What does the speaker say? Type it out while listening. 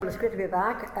it's great to be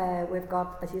back. We've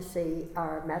got, as you see,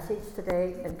 our message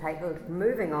today entitled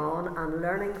Moving On and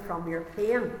Learning from Your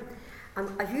Pain. And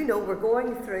as you know, we're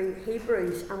going through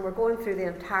Hebrews, and we're going through the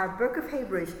entire book of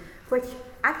Hebrews, which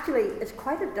actually is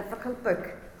quite a difficult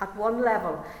book at one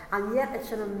level, and yet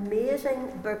it's an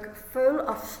amazing book full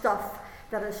of stuff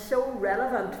that is so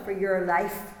relevant for your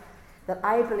life that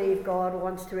I believe God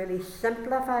wants to really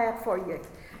simplify it for you.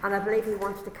 And I believe He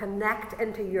wants to connect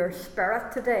into your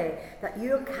spirit today, that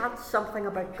you'll catch something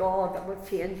about God that will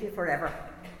change you forever.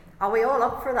 Are we all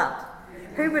up for that?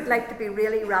 Who would like to be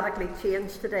really radically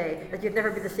changed today, that you'd never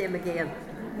be the same again?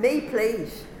 Me,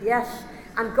 please. Yes.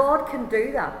 And God can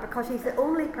do that, because He's the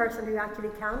only person who actually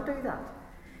can do that.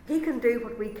 He can do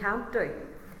what we can't do.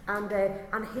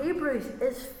 And Hebrews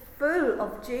is full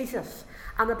of Jesus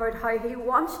and about how He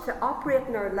wants to operate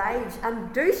in our lives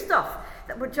and do stuff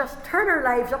that would just turn our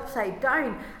lives upside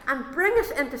down and bring us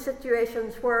into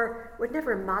situations where we'd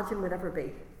never imagine we'd ever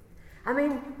be. I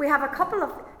mean, we have a couple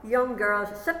of young girls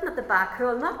sitting at the back who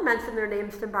will not mention their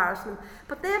names to embarrass them,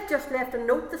 but they've just left a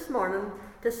note this morning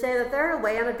to say that they're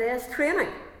away on a day's training.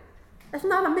 Isn't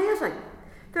that amazing?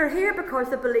 They're here because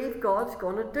they believe God's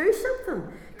going to do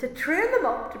something to train them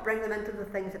up to bring them into the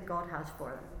things that God has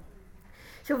for them.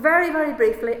 So very, very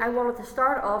briefly, I wanted to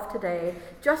start off today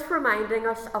just reminding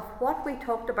us of what we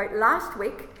talked about last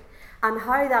week and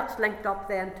how that's linked up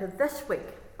then to this week.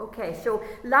 Okay, so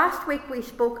last week we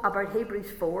spoke about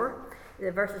Hebrews 4,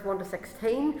 verses 1 to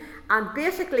 16, and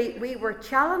basically we were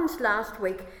challenged last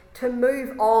week to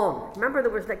move on. Remember, there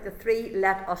was like the three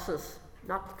let us's,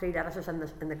 not three lettuces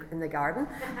in the garden,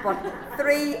 but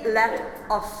three let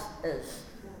us's.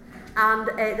 And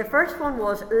the first one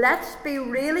was, let's be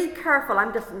really careful.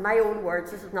 I'm just my own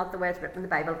words, this is not the way it's written in the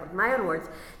Bible, but my own words.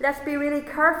 Let's be really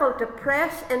careful to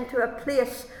press into a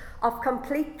place of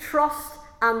complete trust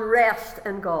and rest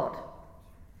in God.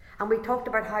 And we talked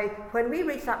about how when we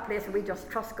reach that place where we just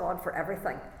trust God for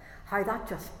everything, how that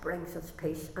just brings us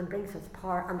peace and brings us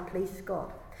power and please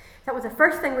God. That was the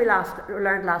first thing we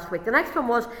learned last week. The next one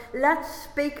was, let's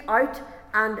speak out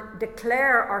and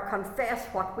declare or confess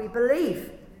what we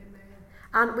believe.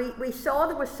 And we saw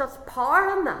there was such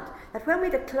power in that when we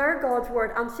declare God's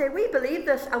word and say we believe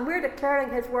this and we're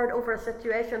declaring His word over a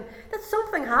situation, that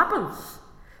something happens.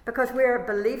 Because we're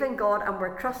believing God and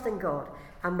we're trusting God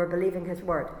and we're believing His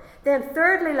word. Then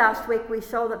thirdly, last week we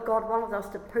saw that God wanted us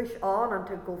to push on and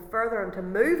to go further and to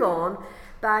move on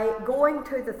by going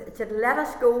to it said, let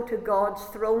us go to God's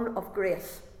throne of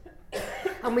grace.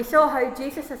 And we saw how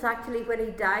Jesus is actually, when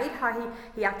He died, how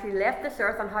he actually left this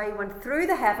earth and how He went through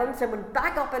the heavens and went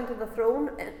back up into the throne,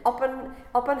 up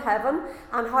in heaven,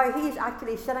 and how He's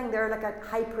actually sitting there like a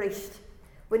high priest.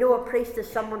 We know a priest is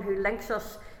someone who links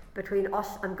us between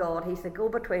us and God. He's the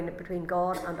go-between between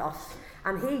God and us.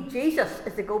 And Jesus,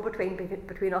 is the go-between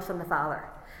between us and the Father.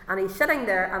 And He's sitting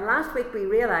there, and last week we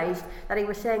realised that He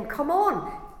was saying, come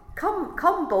on,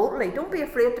 come boldly. Don't be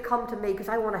afraid to come to me, because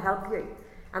I want to help you.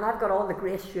 And I've got all the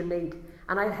grace you need,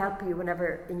 and I'll help you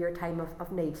whenever in your time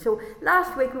of need. So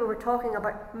last week we were talking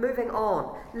about moving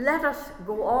on. Let us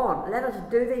go on. Let us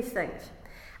do these things.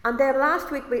 And then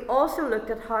last week we also looked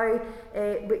at how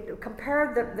we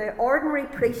compared the ordinary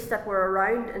priests that were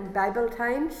around in Bible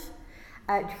times,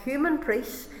 human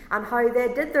priests, and how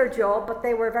they did their job, but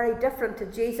they were very different to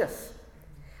Jesus.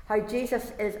 How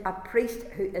Jesus is a priest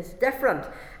who is different.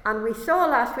 And we saw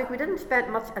last week, we didn't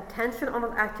spend much attention on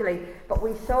it actually, but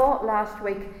we saw last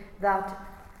week that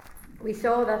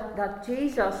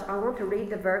Jesus, I want to read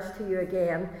the verse to you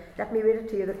again, let me read it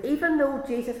to you, that even though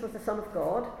Jesus was the Son of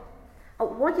God, I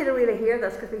want you to really hear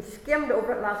this because we skimmed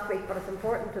over it last week, but it's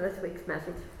important to this week's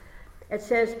message. It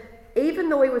says, even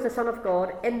though He was the Son of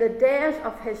God, in the days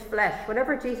of His flesh,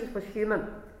 whenever Jesus was human,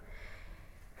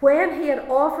 when He had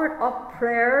offered up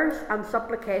prayers and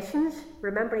supplications,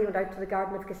 remember He went out to the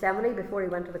Garden of Gethsemane before He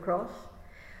went to the cross,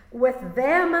 with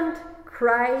vehement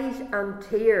cries and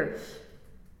tears.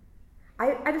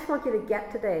 I just want you to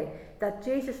get today that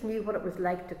Jesus knew what it was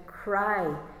like to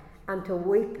cry and to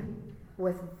weep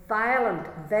with violent,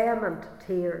 vehement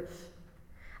tears.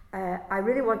 I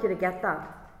really want you to get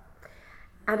that.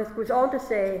 And it goes on to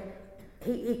say,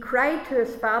 he cried to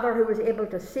His Father who was able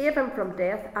to save Him from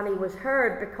death, and He was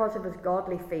heard because of His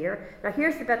godly fear. Now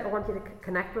here's the bit I want you to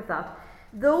connect with that.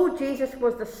 Though Jesus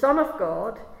was the Son of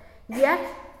God, yet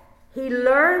He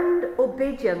learned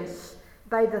obedience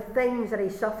by the things that He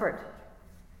suffered.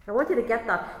 I want you to get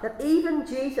that even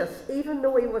Jesus, even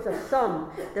though He was a son,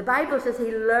 the Bible says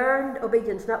He learned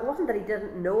obedience. Now it wasn't that He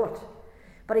didn't know it,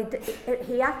 but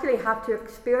he actually had to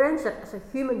experience it as a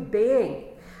human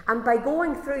being. And by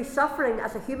going through suffering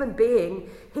as a human being,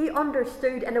 he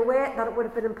understood in a way that it would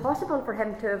have been impossible for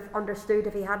him to have understood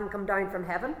if he hadn't come down from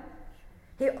heaven.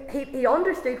 He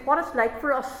understood what it's like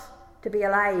for us to be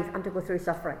alive and to go through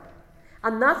suffering.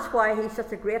 And that's why he's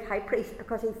such a great high priest,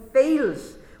 because he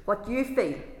feels what you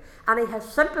feel. And he has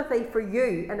sympathy for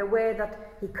you in a way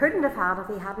that he couldn't have had if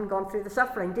he hadn't gone through the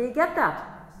suffering. Do you get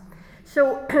that?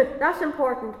 So that's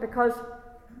important, because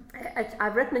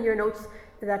I've written in your notes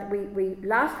that we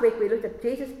last week we looked at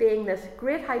Jesus being this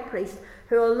great high priest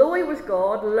who, although he was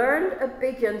God, learned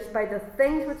obedience by the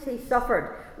things which he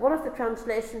suffered. One of the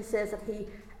translations says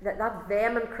that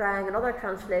vehement crying, another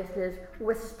translation is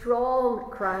with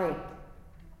strong crying.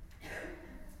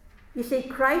 You see,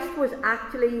 Christ was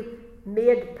actually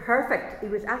made perfect. He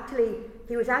was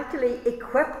actually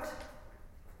equipped.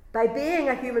 By being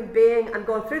a human being and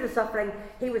going through the suffering,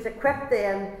 he was equipped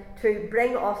then to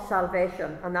bring us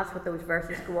salvation. And that's what those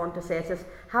verses go on to say. It says,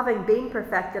 having been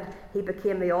perfected, he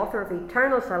became the author of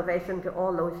eternal salvation to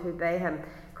all those who obey him,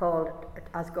 called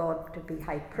as God to be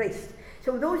high priest.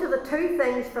 So those are the two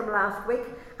things from last week,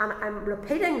 and I'm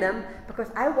repeating them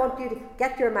because I want you to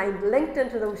get your mind linked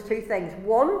into those two things.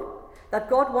 One, that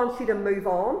God wants you to move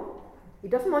on. He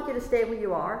doesn't want you to stay where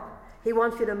you are. He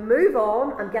wants you to move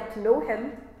on and get to know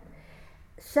him.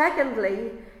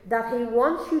 Secondly, that he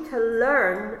wants you to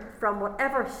learn from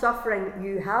whatever suffering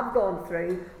you have gone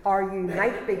through or you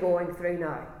might be going through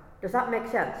now. Does that make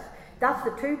sense? That's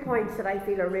the 2 points that I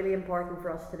feel are really important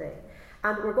for us today.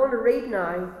 And we're going to read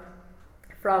now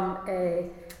from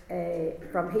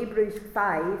Hebrews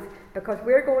 5, because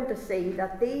we're going to see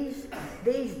that these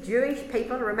Jewish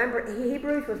people, remember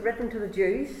Hebrews was written to the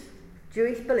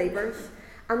Jewish believers,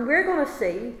 and we're going to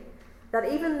see that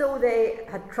even though they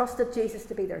had trusted Jesus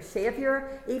to be their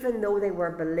Saviour, even though they were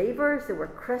believers, they were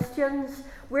Christians,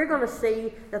 we're going to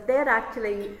see that they had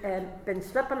actually been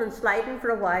slipping and sliding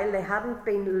for a while. They hadn't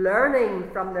been learning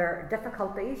from their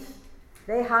difficulties.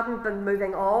 They hadn't been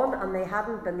moving on, and they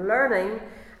hadn't been learning,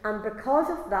 and because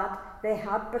of that, they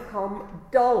had become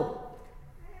dull.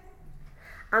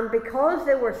 And because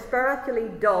they were spiritually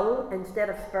dull instead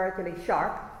of spiritually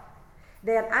sharp,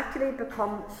 they had actually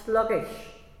become sluggish.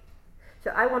 So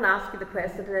I want to ask you the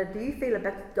question today, do you feel a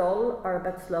bit dull or a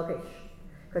bit sluggish?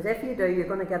 Because if you do, you're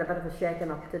going to get a bit of a shaking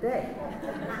up today.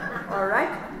 All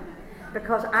right?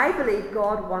 Because I believe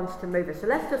God wants to move us. So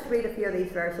let's just read a few of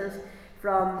these verses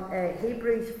from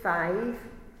Hebrews 5,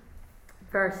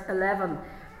 verse 11,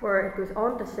 where it goes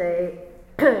on to say,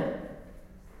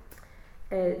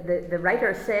 the writer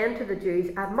is saying to the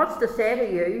Jews, I have much to say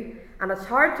to you, and it's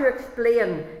hard to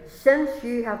explain since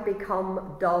you have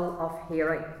become dull of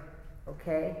hearing.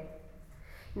 Okay?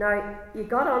 Now, you've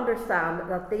got to understand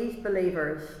that these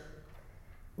believers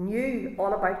knew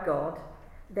all about God.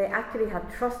 They actually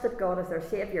had trusted God as their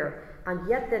Saviour, and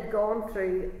yet they'd gone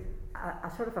through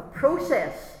a sort of a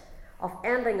process of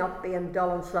ending up being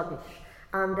dull and sluggish.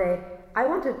 And I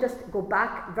want to just go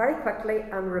back very quickly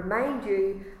and remind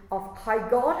you of how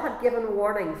God had given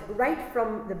warnings right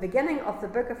from the beginning of the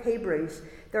book of Hebrews.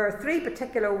 There are 3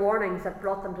 particular warnings that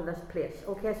brought them to this place.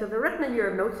 Okay, so they're written in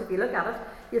your notes. If you look at it,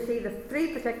 you'll see the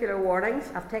 3 particular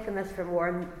warnings. I've taken this from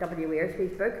Warren W.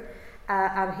 Wiersbe's book.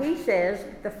 And he says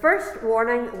the first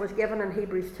warning was given in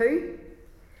Hebrews 2,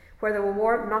 where they were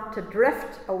warned not to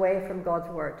drift away from God's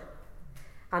word.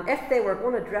 And if they were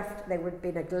going to drift, they would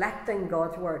be neglecting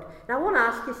God's word. Now I want to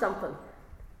ask you something.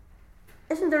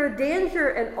 Isn't there a danger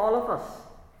in all of us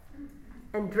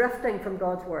in drifting from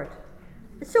God's word?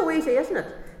 It's so easy, isn't it?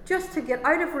 Just to get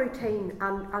out of routine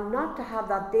and not to have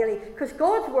that daily, because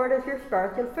God's word is your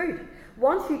spiritual food.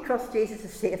 Once you trust Jesus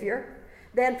as Saviour,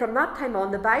 then from that time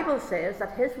on, the Bible says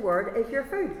that his word is your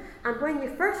food. And when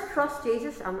you first trust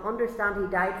Jesus and understand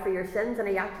he died for your sins, and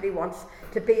he actually wants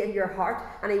to be in your heart,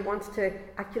 and he wants to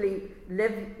actually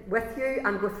live with you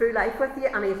and go through life with you,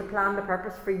 and he has a plan and a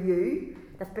purpose for you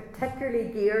that's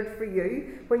particularly geared for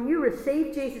you, when you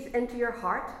receive Jesus into your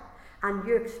heart and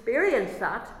you experience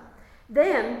that,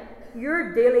 then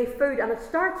your daily food, and it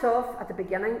starts off at the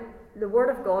beginning, the word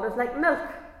of God is like milk.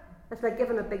 It's like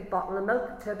giving a big bottle of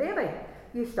milk to a baby.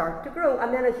 You start to grow,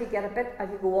 and then as you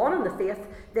go on in the faith,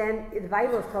 then the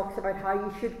Bible talks about how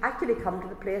you should actually come to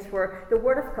the place where the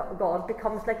word of God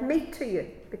becomes like meat to you,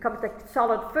 becomes like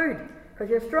solid food,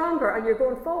 because you're stronger and you're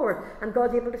going forward, and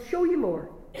God's able to show you more.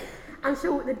 And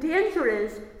so the danger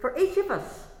is for each of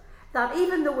us that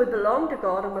even though we belong to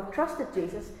God and we've trusted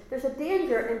Jesus, there's a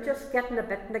danger in just getting a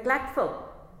bit neglectful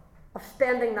of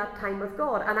spending that time with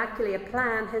God and actually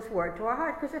applying his word to our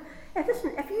heart. Because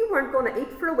if you weren't going to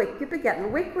eat for a week, you'd be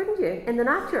getting weak, wouldn't you, in the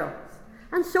natural?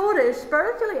 And so it is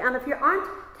spiritually. And if you aren't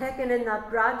taking in that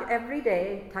every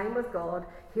day time with God,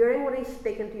 hearing what He's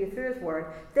speaking to you through His Word,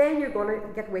 then you're going to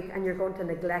get weak and you're going to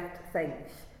neglect things.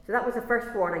 So that was the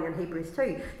first warning in Hebrews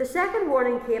 2. The second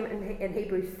warning came in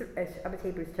Hebrews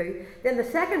 2. Then the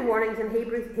second warning's in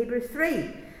Hebrews 3,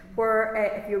 where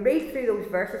if you read through those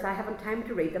verses, I haven't time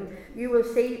to read them, you will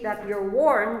see that you're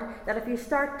warned that if you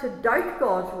start to doubt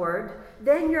God's Word,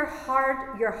 then your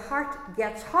heart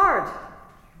gets hard.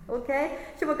 Okay?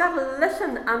 So we've got to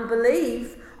listen and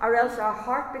believe, or else our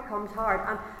heart becomes hard.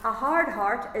 And a hard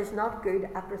heart is not good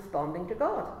at responding to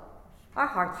God. Our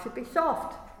hearts should be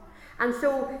soft. And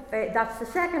so that's the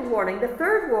second warning. The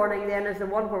third warning then is the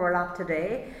one where we're at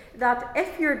today, that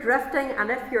if you're drifting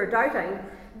and if you're doubting,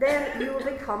 then you will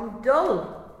become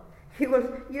dull.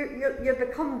 You'll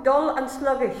become dull and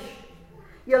sluggish.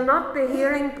 You'll not be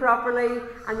hearing properly,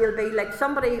 and you'll be like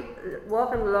somebody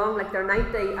walking along like they're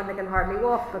 90 and they can hardly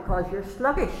walk because you're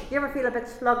sluggish. You ever feel a bit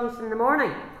sluggish in the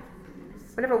morning?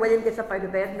 Whenever William gets up out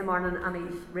of bed in the morning and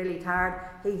he's really tired,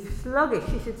 he's sluggish.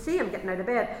 You should see him getting out of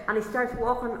bed, and he starts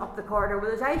walking up the corridor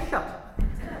with his eyes shut.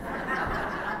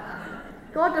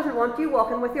 God doesn't want you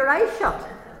walking with your eyes shut.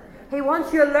 He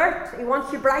wants you alert, He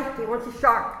wants you bright, He wants you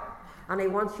sharp, and He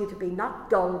wants you to be not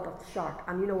dull but sharp.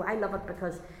 And you know, I love it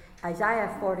because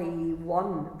Isaiah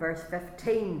 41 verse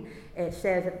 15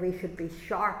 says that we should be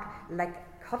sharp like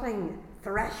cutting,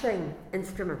 threshing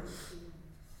instruments.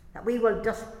 That we will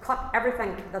just cut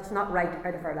everything that's not right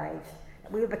out of our lives.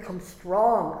 That we will become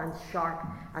strong and sharp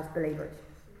as believers.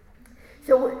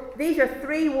 So these are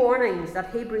three warnings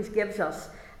that Hebrews gives us.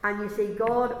 And you see,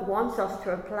 God wants us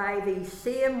to apply these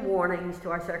same warnings to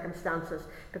our circumstances.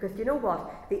 Because do you know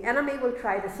what? The enemy will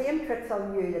try the same tricks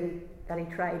on you that he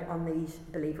tried on these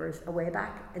believers way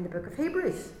back in the book of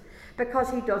Hebrews. Because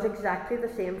he does exactly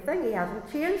the same thing. He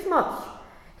hasn't changed much.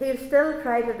 He'll still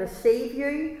try to deceive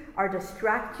you, or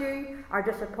distract you, or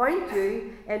disappoint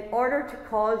you in order to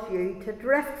cause you to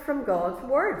drift from God's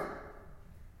Word.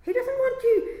 He doesn't want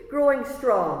you growing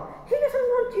strong. He doesn't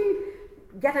want you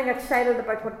getting excited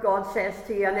about what God says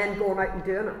to you and then going out and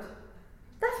doing it.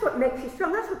 That's what makes you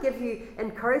strong. That's what gives you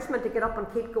encouragement to get up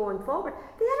and keep going forward.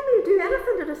 The enemy will do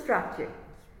anything to distract you.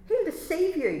 He'll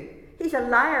deceive you. He's a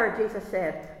liar, Jesus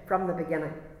said from the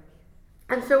beginning.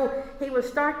 And so he will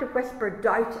start to whisper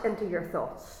doubt into your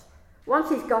thoughts. Once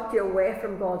he's got you away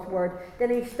from God's Word, then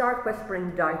he'll start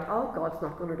whispering doubt. Oh, God's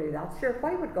not going to do that. Sure,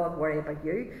 why would God worry about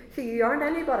you? Sure, you aren't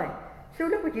anybody. Sure,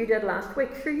 look what you did last week.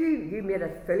 Sure, you made a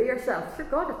fool of yourself. Sure,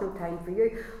 God has no time for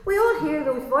you. We all hear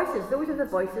those voices. Those are the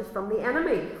voices from the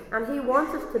enemy. And he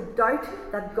wants us to doubt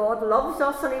that God loves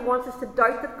us, and he wants us to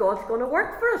doubt that God's going to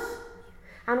work for us.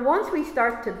 And once we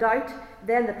start to doubt,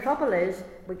 then the trouble is,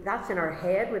 that's in our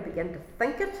head. We begin to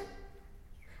think it,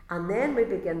 and then we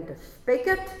begin to speak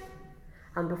it,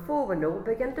 and before we know,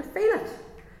 we begin to feel it.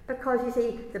 Because you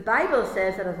see, the Bible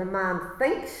says that as a man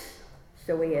thinks,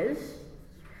 so he is.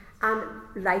 And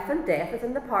life and death is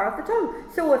in the power of the tongue.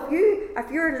 So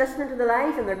if you're listening to the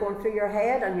lies and they're going through your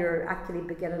head, and you're actually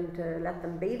beginning to let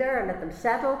them be there and let them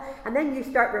settle, and then you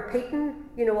start repeating,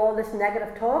 all this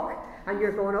negative talk, and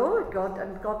you're going, oh,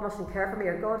 God mustn't care for me,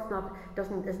 or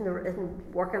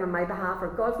isn't working on my behalf, or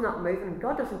God's not moving,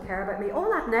 God doesn't care about me, all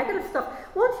that negative stuff.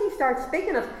 Once you start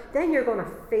speaking it, then you're going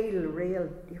to feel real.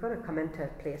 You're going to come into a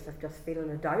place of just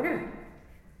feeling a downer,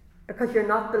 because you're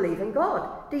not believing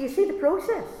God. Do you see the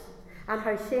process? And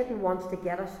how Satan wants to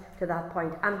get us to that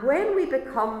point. And when we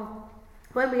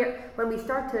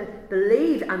start to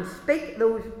believe and speak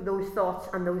those thoughts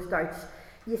and those doubts,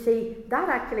 you see, that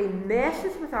actually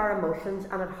messes with our emotions,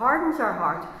 and it hardens our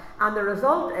heart, and the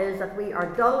result is that we are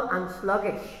dull and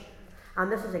sluggish.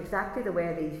 And this is exactly the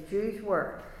way these Jews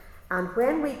were. And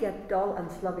when we get dull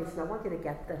and sluggish, and I want you to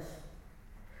get this,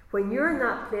 when you're in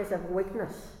that place of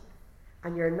weakness,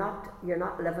 and you're not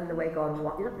living the way God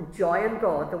wants, you're not enjoying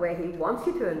God the way he wants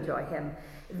you to enjoy him,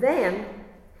 then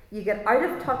you get out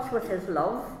of touch with his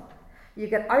love, you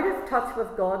get out of touch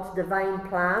with God's divine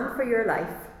plan for your life,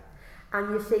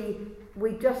 and you see,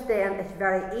 it's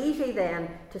very easy then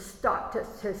to start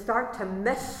to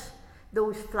miss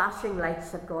those flashing lights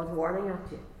that God's warning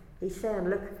at you. He's saying,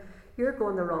 look, you're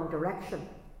going the wrong direction.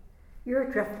 You're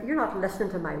not listening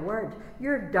to my word.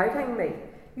 You're doubting me.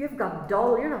 You've got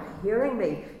dull, you're not hearing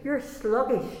me, you're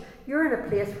sluggish, you're in a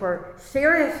place where,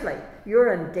 seriously,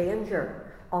 you're in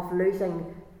danger of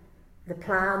losing the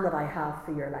plan that I have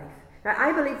for your life. Now,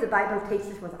 I believe the Bible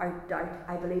teaches without doubt,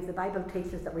 I believe the Bible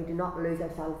teaches that we do not lose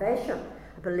our salvation.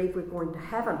 believe we're going to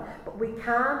heaven. But we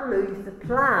can lose the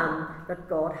plan that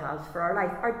God has for our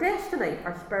life, our destiny,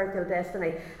 our spiritual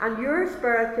destiny. And your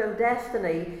spiritual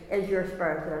destiny is your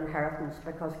spiritual inheritance,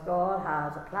 because God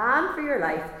has a plan for your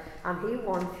life, and He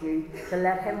wants you to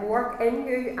let Him work in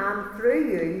you and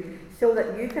through you so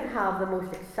that you can have the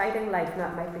most exciting life. Now,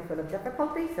 it might be full of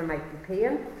difficulties, there might be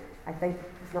pain. I think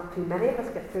there's not too many of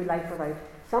us get through life without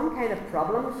some kind of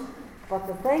problems. But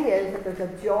the thing is that there's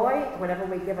a joy whenever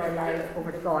we give our lives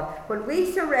over to God. When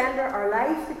we surrender our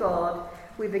lives to God,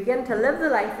 we begin to live the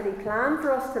life that He planned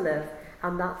for us to live,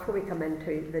 and that's where we come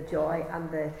into the joy and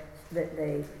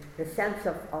the sense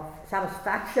of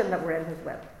satisfaction that we're in His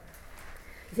will.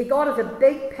 You see, God has a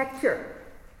big picture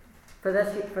for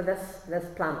this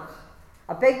planet.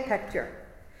 A big picture.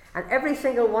 And every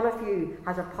single one of you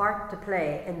has a part to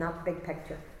play in that big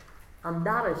picture. And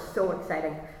that is so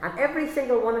exciting. And every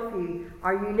single one of you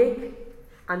are unique.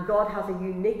 And God has a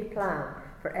unique plan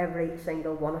for every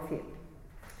single one of you.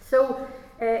 So,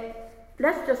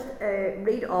 let's just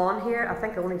read on here. I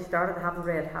think I only started, I haven't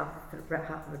read half,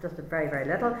 just a very, very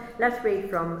little. Let's read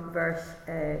from verse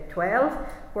 12,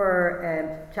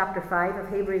 where chapter 5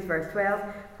 of Hebrews, verse 12,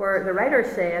 where the writer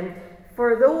is saying,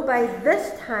 "For though by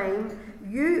this time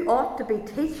you ought to be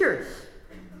teachers."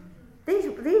 These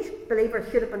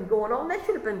believers should have been going on. They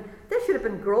should have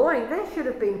been growing. They should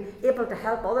have been able to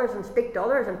help others and speak to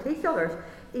others and teach others.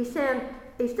 He's saying,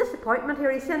 his disappointment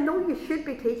here, he's saying, no, you should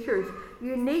be teachers.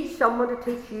 You need someone to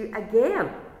teach you again.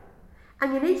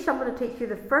 And you need someone to teach you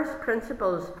the first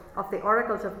principles of the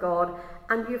oracles of God.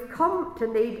 And you've come to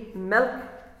need milk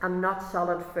and not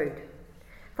solid food.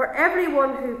 For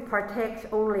everyone who partakes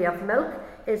only of milk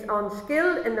is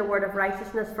unskilled in the word of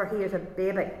righteousness, for he is a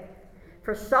baby.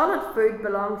 For solid food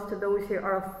belongs to those who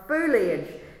are of full age,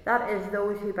 that is,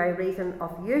 those who by reason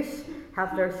of use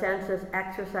have their senses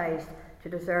exercised to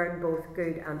discern both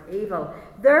good and evil.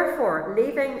 Therefore,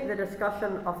 leaving the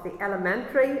discussion of the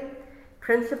elementary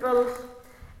principles,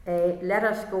 let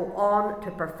us go on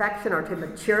to perfection, or to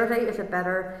maturity is a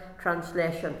better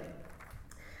translation.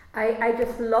 I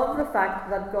just love the fact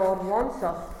that God wants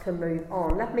us to move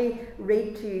on. Let me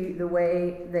read to you the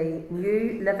way the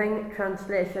New Living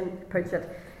Translation puts it.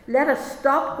 Let us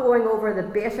stop going over the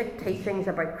basic teachings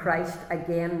about Christ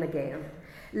again and again.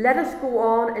 Let us go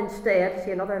on instead,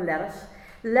 see another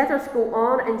let us go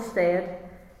on instead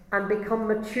and become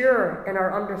mature in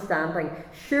our understanding.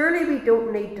 Surely we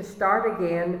don't need to start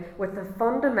again with the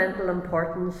fundamental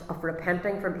importance of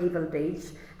repenting from evil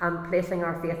deeds and placing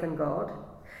our faith in God.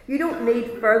 You don't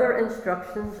need further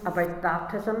instructions about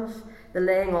baptisms, the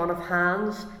laying on of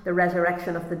hands, the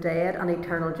resurrection of the dead, and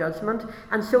eternal judgment.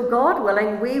 And so, God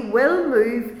willing, we will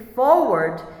move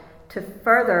forward to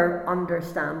further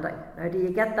understanding. Now, do you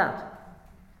get that?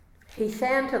 He's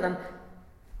saying to them,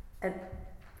 in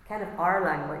kind of our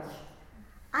language,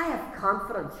 I have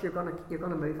confidence you're going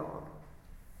to move on.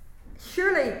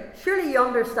 Surely you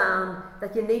understand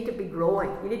that you need to be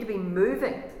growing, you need to be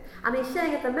moving. And he's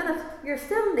saying at the minute, you're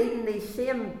still needing these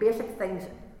same basic things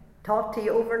taught to you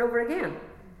over and over again.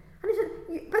 And he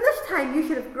said, by this time you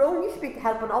should have grown, you should be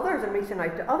helping others and reaching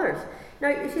out to others. Now,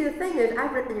 you see, the thing is,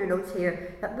 I've written in your notes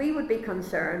here that we would be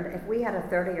concerned if we had a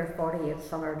 30 or 48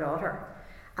 son or daughter,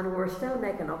 and we were still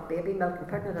making up baby milk and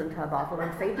putting it into a bottle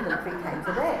and feeding them 3 times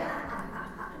a day.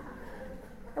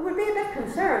 It would be a bit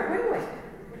concerned, wouldn't we?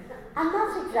 And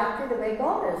that's exactly the way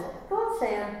God is. God's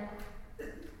saying,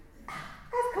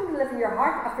 I've come to live in your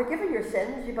heart, I've forgiven your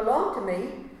sins, you belong to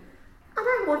me, and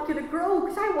I want you to grow,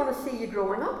 because I want to see you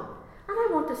growing up, and I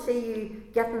want to see you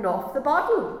getting off the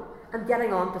bottle and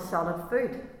getting on to solid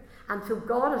food. And so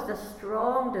God has this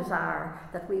strong desire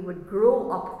that we would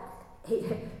grow up.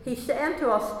 He's saying to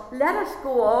us, let us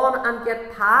go on and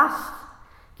get past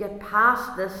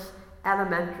this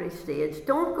elementary stage.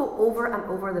 Don't go over and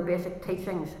over the basic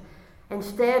teachings.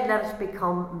 Instead, let us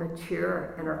become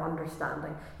mature in our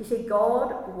understanding. You see,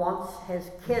 God wants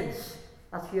his kids,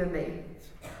 that's you and me,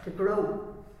 to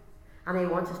grow. And he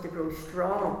wants us to grow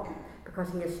strong,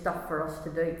 because he has stuff for us to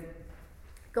do.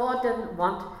 God didn't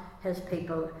want his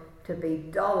people to be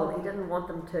dull. He didn't want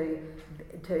them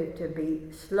to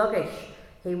be sluggish.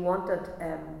 He wanted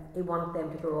them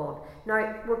to grow on.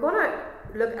 Now, we're going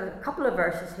to look at a couple of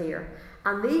verses here.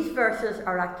 And these verses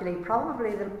are actually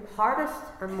probably the hardest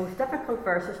and most difficult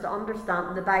verses to understand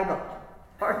in the Bible.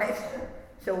 Alright?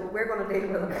 So we're going to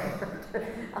deal with them.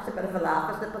 That's a bit of a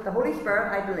laugh, isn't it? But the Holy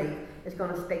Spirit, I believe, is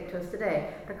going to speak to us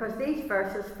today. Because these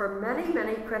verses, for many,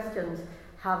 many Christians,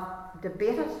 have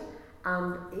debated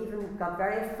and even got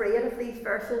very afraid of these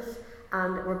verses.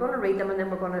 And we're going to read them, and then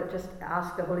we're going to just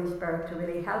ask the Holy Spirit to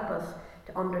really help us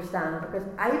to understand, because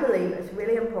I believe it's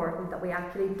really important that we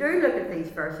actually do look at these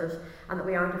verses and that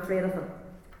we aren't afraid of them.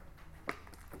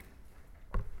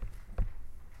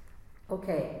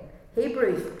 Okay,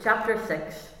 Hebrews chapter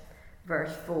 6,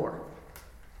 verse 4.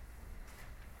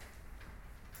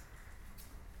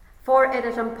 For it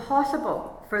is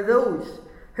impossible for those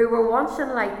who were once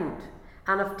enlightened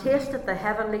and have tasted the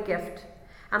heavenly gift,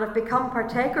 and have become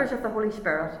partakers of the Holy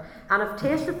Spirit, and have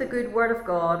tasted the good word of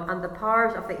God and the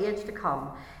powers of the age to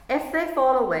come, if they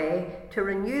fall away, to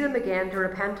renew them again to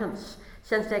repentance,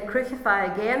 since they crucify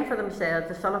again for themselves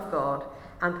the Son of God,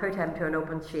 and put him to an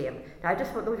open shame. Now,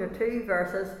 those are two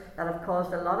verses that have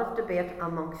caused a lot of debate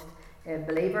amongst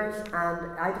believers,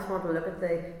 and I just want to look at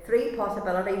the three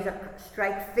possibilities that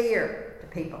strike fear to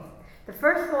people. The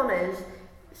first one is,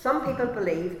 some people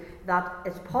believe that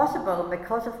it's possible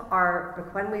because of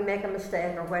when we make a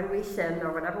mistake, or when we sin,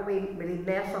 or whenever we really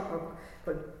mess up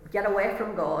or get away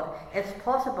from God, it's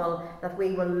possible that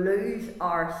we will lose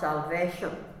our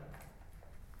salvation.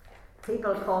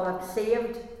 People call it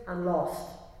saved and lost.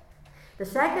 The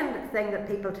second thing that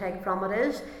people take from it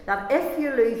is that if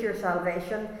you lose your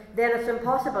salvation, then it's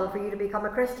impossible for you to become a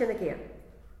Christian again.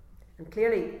 And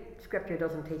clearly, Scripture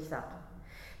doesn't teach that.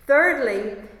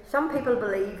 Thirdly, some people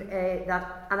believe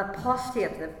that an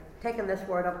apostate, they've taken this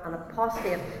word up, an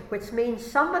apostate, which means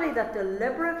somebody that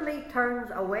deliberately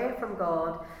turns away from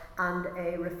God and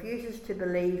refuses to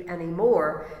believe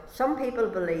anymore. Some people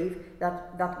believe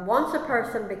that once a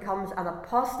person becomes an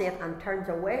apostate and turns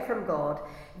away from God,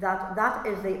 that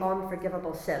is the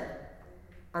unforgivable sin,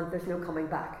 and there's no coming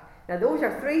back. Now, those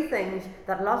are three things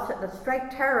that strike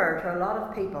terror to a lot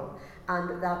of people,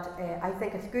 and that I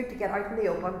think it's good to get out in the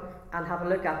open and have a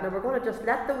look at. Now, we're going to just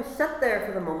let those sit there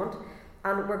for the moment,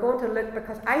 and we're going to look,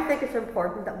 because I think it's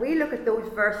important that we look at those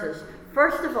verses,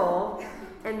 first of all,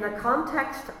 in the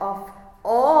context of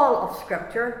all of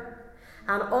Scripture,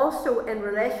 and also in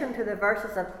relation to the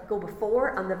verses that go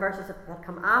before and the verses that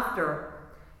come after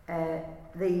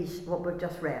what we've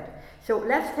just read. So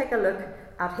let's take a look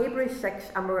at Hebrews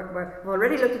 6, and we've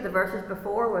already looked at the verses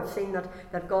before. We've seen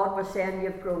that God was saying,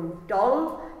 you've grown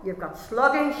dull, you've got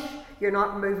sluggish, you're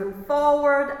not moving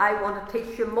forward, I want to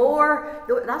teach you more.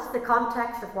 That's the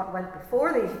context of what went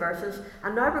before these verses,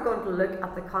 and now we're going to look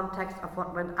at the context of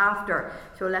what went after.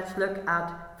 So let's look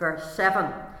at verse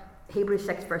 7. Hebrews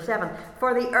 6 verse 7.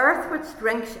 For the earth which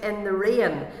drinks in the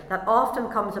rain that often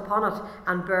comes upon it,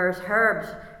 and bears herbs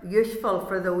useful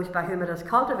for those by whom it is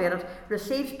cultivated,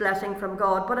 receives blessing from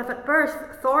God. But if it bears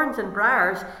thorns and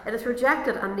briars, it is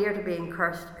rejected and near to being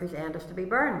cursed, whose end is to be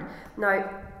burned.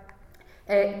 Now,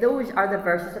 those are the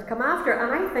verses that come after,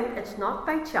 and I think it's not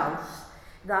by chance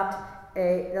that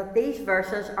these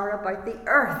verses are about the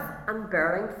earth and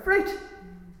bearing fruit.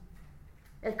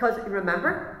 Because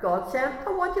remember, God said,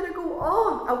 I want you to go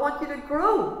on, I want you to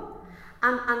grow.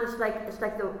 And it's like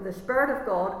the Spirit of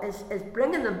God is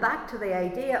bringing them back to the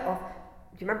idea of,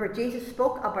 do you remember Jesus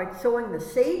spoke about sowing the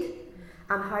seed,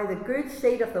 and how the good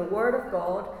seed of the Word of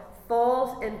God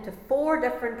falls into 4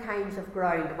 different kinds of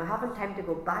ground. And we haven't time to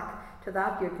go back to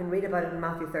that. You can read about it in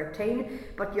Matthew 13,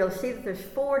 but you'll see that there's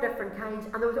 4 different kinds,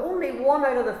 and there was only 1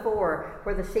 out of the 4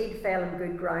 where the seed fell in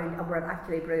good ground and where it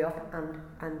actually grew up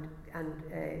and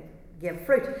gave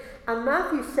fruit. And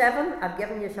Matthew 7, I've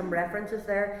given you some references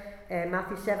there.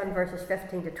 Matthew 7 verses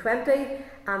 15 to 20,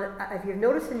 and if you've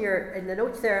noticed in the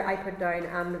notes there, I put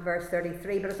down verse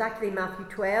 33, but it's actually Matthew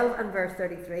 12 and verse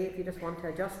 33 if you just want to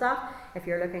adjust that, if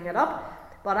you're looking it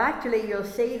up. But actually you'll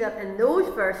see that in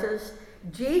those verses,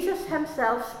 Jesus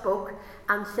himself spoke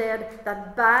and said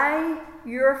that by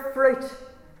your fruit,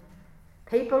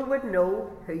 people would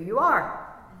know who you are.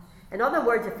 In other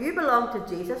words, if you belong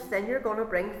to Jesus, then you're going to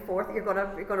bring forth, you're going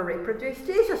to reproduce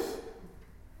Jesus.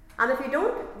 And if you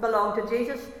don't belong to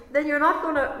Jesus, then you're not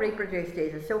going to reproduce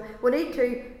Jesus. So we need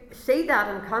to see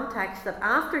that in context, that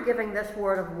after giving this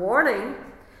word of warning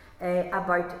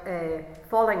about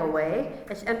falling away,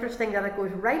 it's interesting that it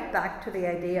goes right back to the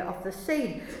idea of the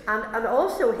seed. And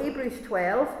also Hebrews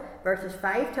 12, verses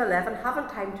 5 to 11, haven't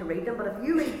time to read them, but if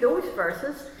you read those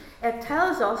verses, it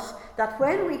tells us that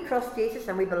when we trust Jesus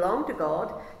and we belong to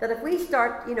God, that if we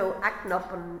start, acting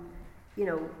up and,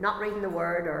 not reading the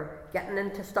word, or getting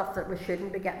into stuff that we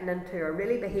shouldn't be getting into, or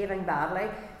really behaving badly,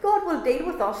 God will deal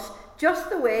with us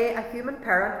just the way a human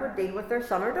parent would deal with their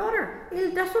son or daughter. He'll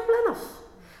discipline us.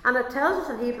 And it tells us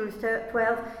in Hebrews 12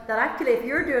 that actually if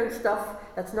you're doing stuff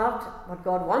that's not what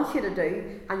God wants you to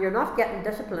do, and you're not getting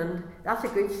disciplined, that's a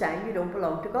good sign you don't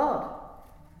belong to God.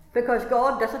 Because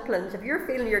God disciplines. If you're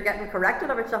feeling you're getting corrected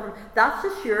about something, that's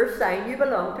a sure sign you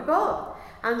belong to God.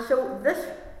 And so this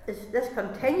this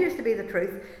continues to be the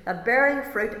truth, that bearing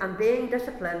fruit and being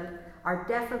disciplined are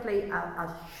definitely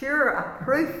a sure a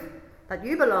proof that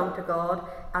you belong to God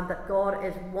and that God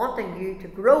is wanting you to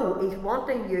grow. He's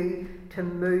wanting you to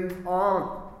move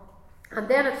on. And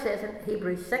then it says in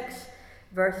Hebrews 6,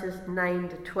 verses 9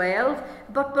 to 12,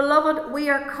 "But beloved, we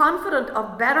are confident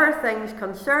of better things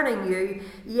concerning you,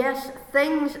 yes,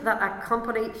 things that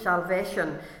accompany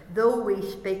salvation, though we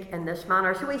speak in this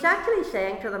manner." So he's actually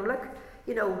saying to them, look,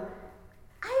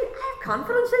 I have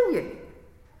confidence in you.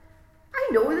 I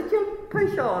know that you'll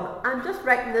push on. I'm just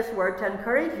writing this word to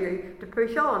encourage you to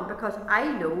push on, because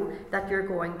I know that you're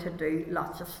going to do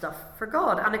lots of stuff for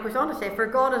God. And it goes on to say, "For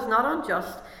God is not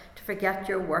unjust to forget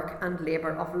your work and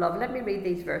labour of love." Let me read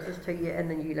these verses to you in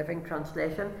the New Living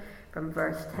Translation from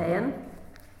verse 10.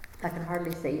 I can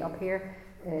hardly see up here.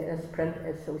 This print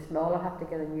is so small, I'll have to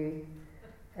get a new.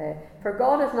 "For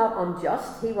God is not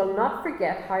unjust. He will not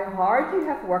forget how hard you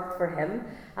have worked for him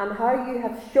and how you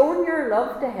have shown your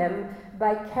love to him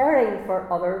by caring for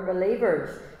other believers,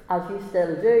 as you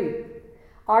still do.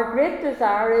 Our great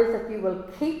desire is that you will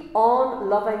keep on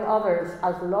loving others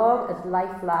as long as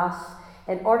life lasts,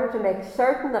 in order to make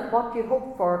certain that what you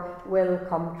hope for will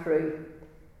come true.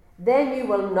 Then you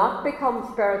will not become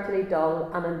spiritually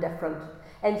dull and indifferent.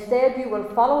 Instead, you will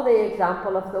follow the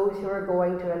example of those who are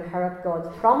going to inherit God's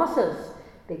promises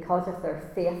because of their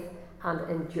faith and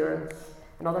endurance."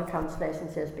 Another translation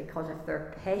says, because of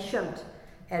their patient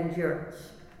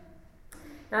endurance.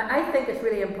 Now, I think it's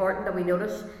really important that we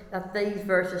notice that these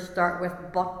verses start with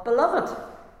 "but beloved,"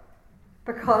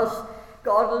 because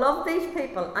God loved these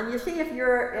people. And you see, if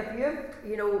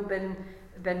you've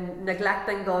been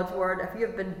neglecting God's word, if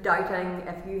you've been doubting,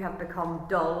 if you have become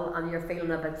dull and you're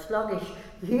feeling a bit sluggish,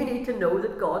 you need to know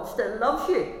that God still loves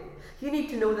you. You need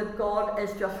to know that God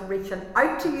is just reaching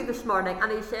out to you this morning,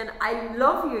 and he's saying, "I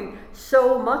love you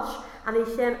so much," and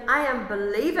he's saying, "I am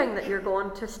believing that you're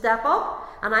going to step up,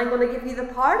 and I'm going to give you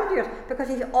the power to do it," because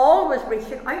he's always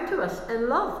reaching out to us in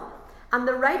love. And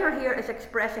the writer here is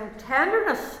expressing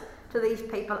tenderness to these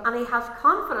people, and he has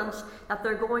confidence that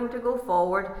they're going to go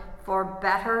forward for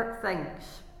better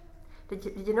things.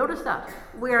 Did you notice that?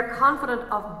 We are confident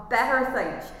of better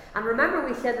things. And remember,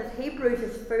 we said that Hebrews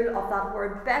is full of that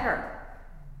word better.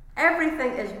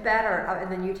 Everything is better in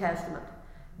the New Testament.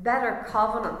 Better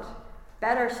covenant,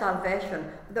 better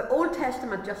salvation. The Old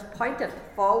Testament just pointed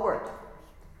forward.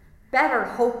 Better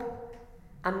hope,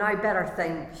 and now better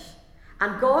things.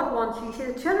 And God wants you.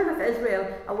 See, the children of Israel,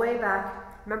 a way back,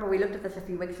 remember we looked at this a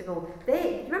few weeks ago,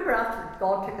 remember after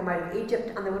God took them out of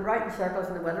Egypt and they went right in circles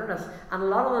in the wilderness, and a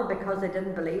lot of them, because they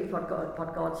didn't believe what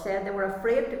God said, they were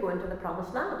afraid to go into the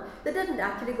promised land. They didn't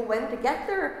actually go in to get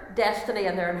their destiny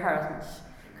and their inheritance,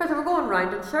 because they were going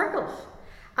round in circles.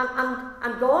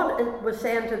 And God was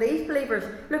saying to these believers,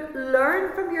 look,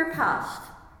 learn from your past.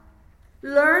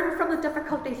 Learn from the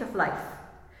difficulties of life.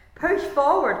 Push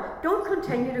forward. Don't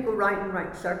continue to go round and round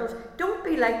in circles. Don't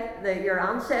be like your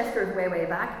ancestors way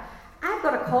back. I've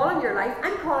got a call in your life.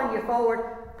 I'm calling you forward.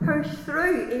 Push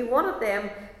through. He wanted them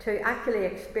to actually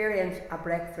experience a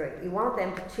breakthrough. He wanted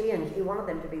them to change. He wanted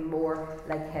them to be more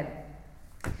like him.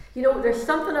 There's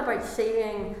something about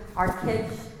seeing our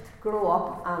kids grow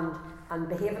up and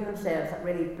behaving themselves that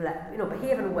really,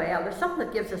 behaving well. There's something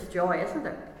that gives us joy, isn't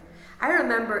there? I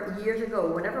remember years ago,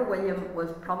 whenever William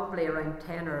was probably around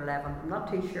 10 or 11, I'm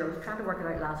not too sure, I was trying to work it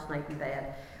out last night in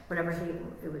bed, whatever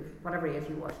age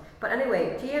he was. But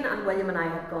anyway, Jane and William and I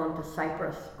had gone to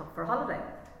Cyprus for holiday.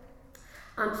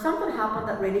 And something happened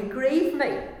that really grieved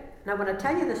me. Now, when I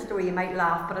tell you this story, you might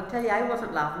laugh, but I tell you I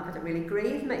wasn't laughing because it really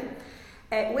grieved me.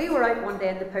 We were out one day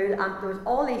in the pool, and there was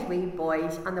all these wee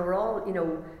boys, and they were all,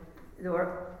 they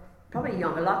were probably a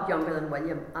lot younger than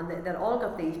William, and they'd all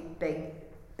got these big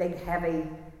heavy,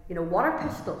 water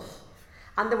pistols,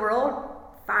 and they were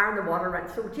all firing the water around.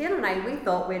 So Jane and I, we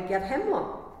thought we'd get him one.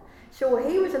 So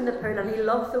he was in the pool, and he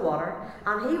loves the water,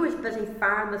 and he was busy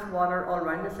firing this water all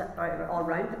around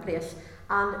the place.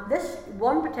 And this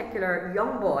one particular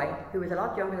young boy, who was a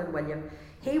lot younger than William,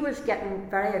 he was getting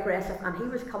very aggressive, and he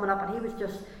was coming up, and he was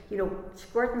just,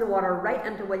 squirting the water right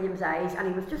into William's eyes, and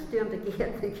he was just doing it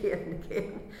again and again and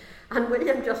again. And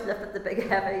William just lifted the big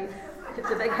heavy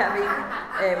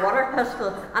water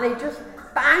pistol, and he just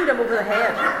banged him over the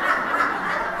head.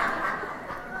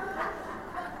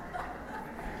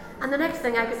 And the next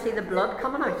thing, I could see the blood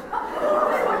coming out.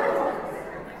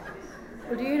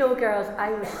 Well, do you know, girls,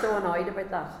 I was so annoyed about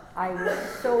that. I was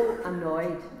so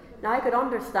annoyed. Now, I could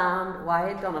understand why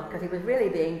he'd done it, because he was really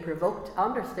being provoked. I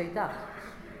understood that.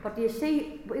 But do you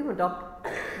see, we went up,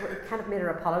 we kind of made our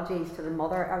apologies to the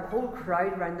mother, our whole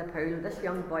crowd around the pool. This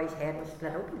young boy's head was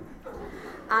split open.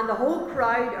 and the whole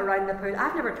crowd around the pool.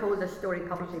 I've never told this story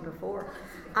publicly before.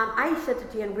 And I said to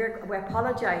Jane, we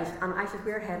apologised, and I said,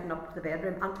 we're heading up to the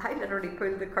bedroom. And I literally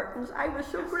pulled the curtains. I was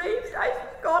so grieved. I said,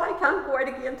 God, I can't go out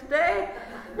again today.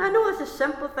 Now, I know it's a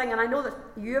simple thing, and I know that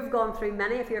you have gone through,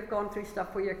 many of you have gone through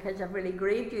stuff where your kids have really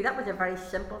grieved you. That was a very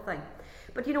simple thing.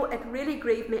 But you know, it really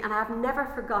grieved me, and I've never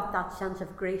forgot that sense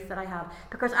of grief that I had.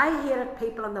 Because I hated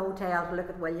people in the hotel to look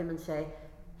at William and say,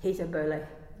 he's a bully.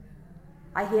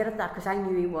 I hated that because I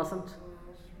knew he wasn't.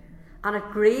 And it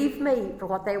grieved me for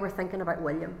what they were thinking about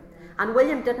William. And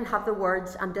William didn't have the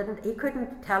words, and he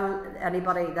couldn't tell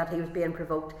anybody that he was being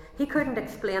provoked. He couldn't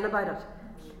explain about it.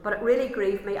 But it really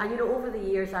grieved me. And you know, over the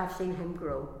years I've seen him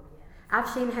grow. I've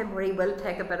seen him where he will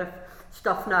take a bit of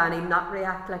stuff now and he'll not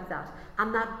react like that.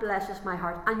 And that blesses my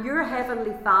heart. And your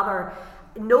Heavenly Father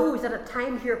knows that at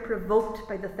times you're provoked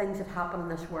by the things that happen in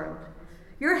this world.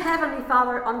 Your Heavenly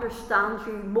Father understands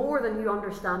you more than you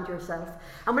understand yourself.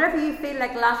 And whenever you feel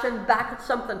like lashing back at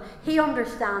something, He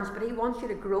understands, but He wants you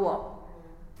to grow up.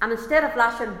 And instead of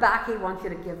lashing back, He wants you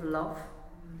to give love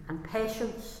and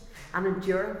patience and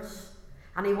endurance.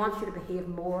 And He wants you to behave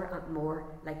more and more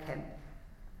like Him.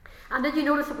 And did you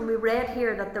notice that when we read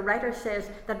here that the writer says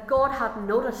that God had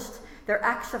noticed their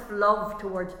acts of love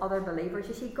towards other believers?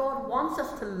 You see, God wants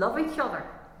us to love each other.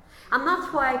 And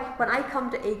that's why when I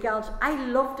come to EGALS, I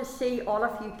love to see all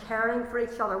of you caring for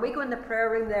each other. We go in the prayer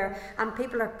room there and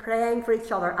people are praying for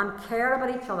each other and care about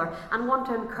each other and want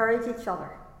to encourage each other.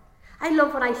 I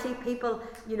love when I see people,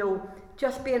 you know,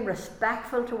 just being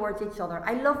respectful towards each other.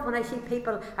 I love when I see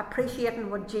people appreciating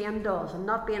what Jane does and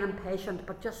not being impatient,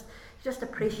 but just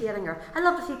appreciating her. I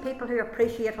love to see people who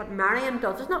appreciate what Marion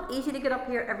does. It's not easy to get up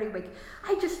here every week.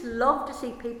 I just love to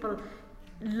see people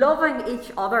loving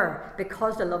each other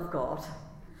because they love God.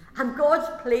 And God's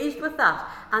pleased with that.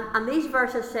 And these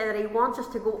verses say that He wants us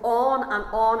to go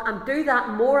on and do that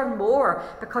more and more,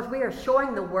 because we are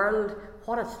showing the world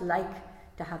what it's like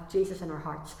to have Jesus in our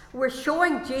hearts. We're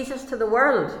showing Jesus to the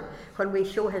world when we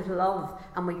show His love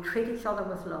and we treat each other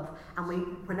with love, and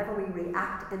whenever we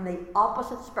react in the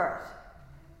opposite spirit.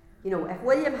 You know, if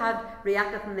William had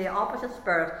reacted in the opposite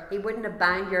spirit, he wouldn't have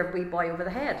banged your wee boy over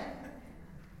the head.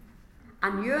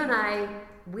 And you and I,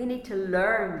 we need to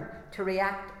learn to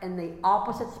react in the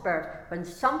opposite spirit. When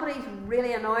somebody's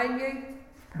really annoying you,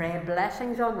 pray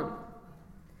blessings on them.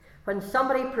 When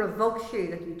somebody provokes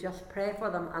you, that you just pray for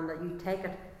them and that you take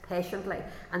it patiently.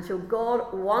 And so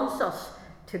God wants us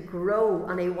to grow,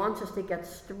 and He wants us to get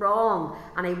strong,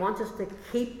 and He wants us to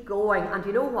keep going. And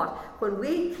you know what? When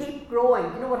we keep growing,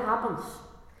 you know what happens?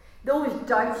 Those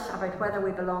doubts about whether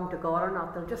we belong to God or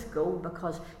not, they'll just go,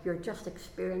 because you're just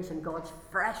experiencing God's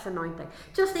fresh anointing.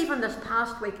 Just even this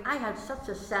past week, I had such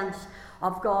a sense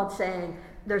of God saying,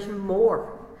 there's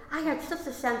more. I had such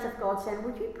a sense of God saying,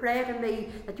 would you pray to me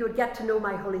that you would get to know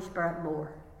my Holy Spirit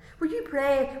more? Would you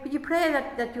pray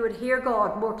that you would hear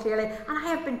God more clearly? And I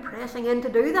have been pressing in to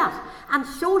do that. And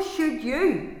so should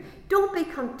you. Don't be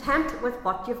content with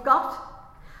what you've got.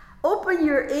 Open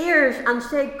your ears and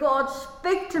say, God,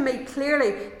 speak to me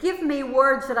clearly. Give me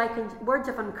words words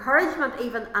of encouragement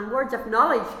even, and words of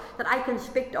knowledge that I can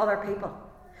speak to other people.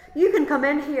 You can come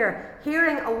in here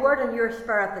hearing a word in your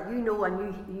spirit that you know,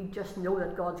 and you just know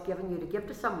that God's given you to give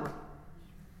to someone.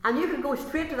 And you can go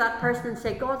straight to that person and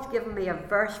say, God's given me a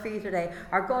verse for you today,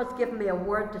 or God's given me a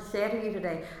word to say to you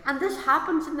today. And this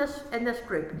happens in this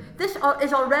group. This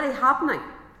is already happening.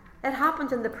 It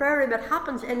happens in the prayer room, it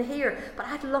happens in here, but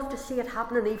I'd love to see it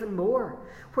happening even more,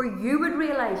 where you would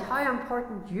realise how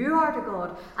important you are to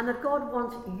God, and that God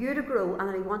wants you to grow, and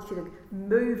that He wants you to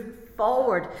move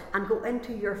forward and go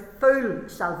into your full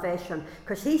salvation,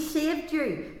 because He saved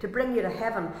you to bring you to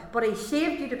heaven, but He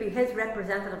saved you to be His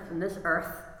representative in this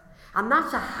earth, and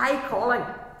that's a high calling.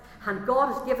 And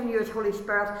God has given you His Holy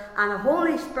Spirit, and the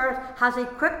Holy Spirit has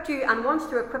equipped you and wants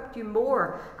to equip you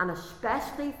more, and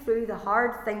especially through the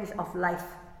hard things of life.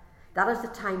 That is the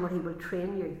time where He will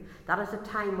train you. That is the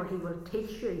time where He will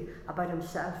teach you about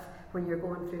Himself when you're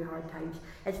going through hard times.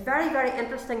 It's very, very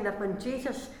interesting that when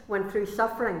Jesus went through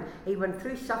suffering, He went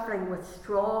through suffering with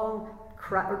strong,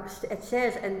 it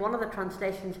says in one of the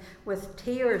translations, with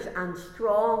tears and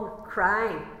strong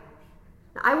crying.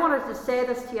 Now, I wanted to say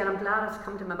this to you, and I'm glad it's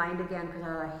come to my mind again, because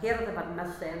I hated if I'd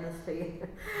missed saying this to you.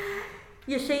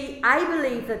 You see, I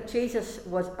believe that Jesus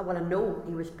was, well, I know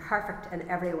He was perfect in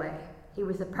every way. He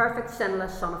was the perfect,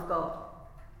 sinless Son of God.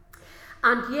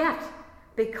 And yet,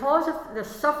 because of the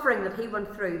suffering that He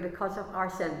went through because of our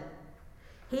sin,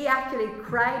 He actually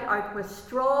cried out with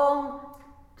strong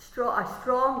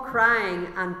crying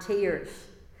and tears.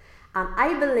 And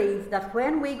I believe that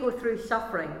when we go through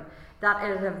suffering, that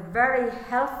it is a very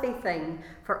healthy thing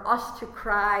for us to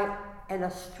cry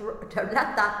to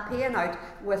let that pain out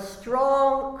with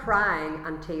strong crying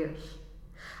and tears.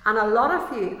 And a lot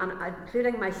of you, and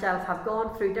including myself, have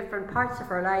gone through different parts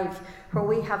of our lives where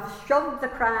we have shoved the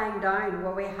crying down,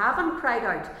 where we haven't cried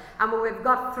out, and where we've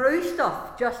got through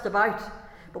stuff just about,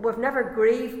 but we've never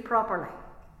grieved properly.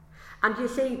 And you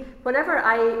see, whenever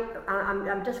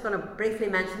I'm just going to briefly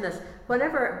mention this,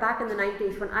 whenever back in the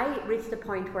 90s, when I reached the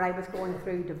point where I was going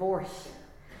through divorce,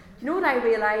 you know what I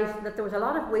realised? That there was a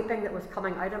lot of weeping that was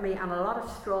coming out of me and a lot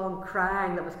of strong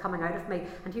crying that was coming out of me.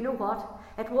 And you know what?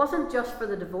 It wasn't just for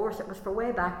the divorce, it was for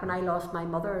way back when I lost my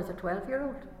mother as a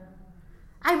 12-year-old.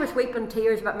 I was weeping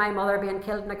tears about my mother being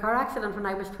killed in a car accident when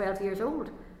I was 12 years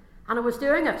old. And I was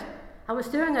doing it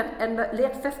in the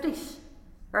late 50s,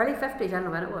 early 50s, I don't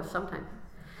know when it was, sometime.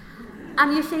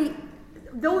 And you see,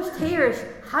 those tears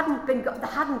hadn't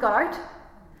got out.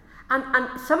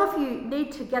 And some of you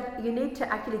need to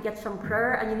actually get some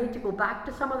prayer, and you need to go back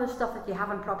to some of the stuff that you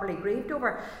haven't properly grieved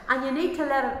over, and you need to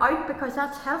let it out, because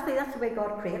that's healthy. That's the way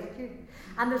God created you.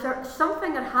 And there's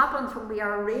something that happens when we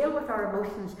are real with our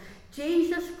emotions.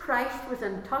 Jesus Christ was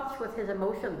in touch with his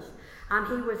emotions, and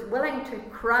he was willing to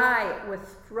cry with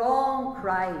strong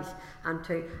cries and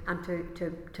to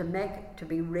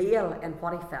be real in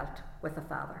what he felt with the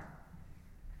Father.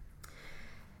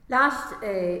 I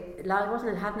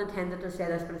hadn't intended to say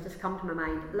this, but it's just come to my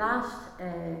mind. Last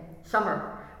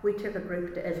summer, we took a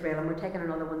group to Israel, and we're taking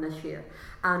another one this year.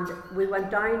 And we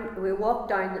walked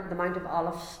down the Mount of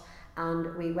Olives,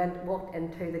 and we walked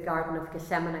into the Garden of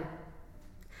Gethsemane.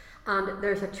 And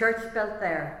there's a church built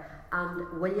there,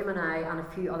 and William and I and a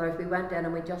few others, we went in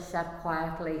and we just sat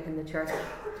quietly in the church.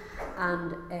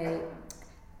 And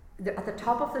at the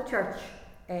top of the church,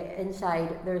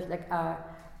 inside, there's like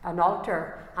an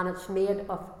altar, and it's made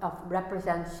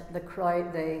represents the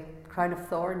crown of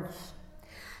thorns.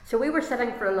 So we were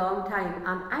sitting for a long time,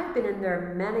 and I've been in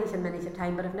there many a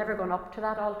time, but I've never gone up to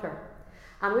that altar.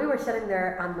 And we were sitting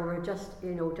there, and we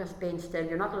were just being still.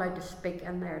 You're not allowed to speak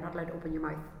in there, not allowed to open your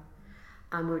mouth.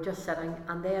 And we were just sitting,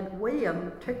 and then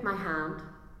William took my hand,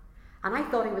 and I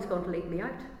thought he was going to lead me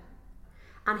out.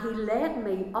 And he led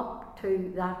me up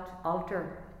to that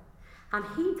altar, and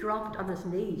he dropped on his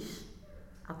knees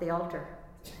at the altar,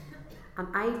 and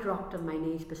I dropped on my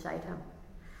knees beside him.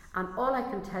 And all I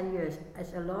can tell you is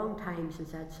it's a long time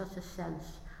since I had such a sense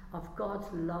of God's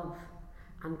love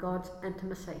and God's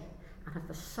intimacy and of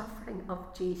the suffering of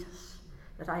Jesus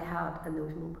that I had in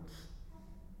those moments.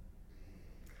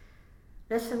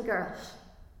 Listen, girls,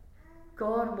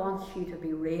 God wants you to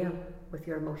be real with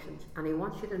your emotions, and he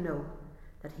wants you to know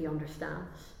that he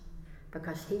understands,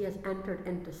 because he has entered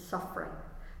into suffering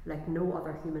like no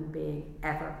other human being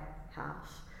ever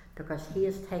has, because he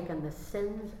has taken the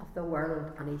sins of the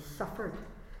world, and he suffered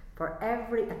for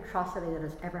every atrocity that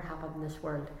has ever happened in this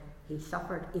world. He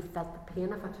suffered, he felt the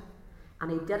pain of it,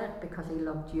 and he did it because he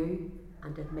loved you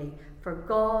and did me. For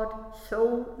God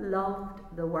so loved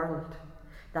the world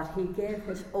that he gave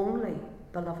his only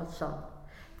beloved Son,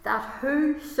 that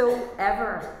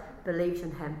whosoever believes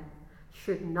in him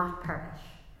should not perish,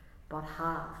 but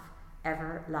have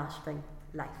everlasting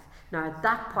life. Now at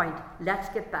that point, let's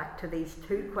get back to these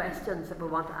two questions that we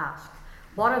want to ask.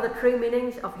 What are the true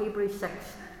meanings of Hebrews 6,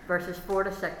 verses 4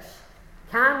 to 6?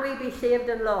 Can we be saved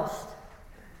and lost?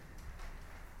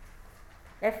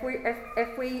 If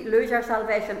we lose our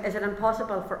salvation, is it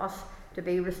impossible for us to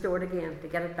be restored again, to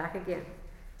get it back again?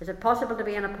 Is it possible to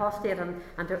be an apostate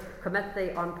and to commit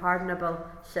the unpardonable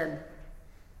sin?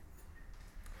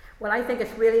 Well, I think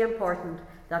it's really important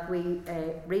that we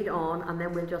read on, and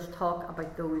then we'll just talk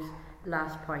about those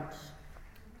last points.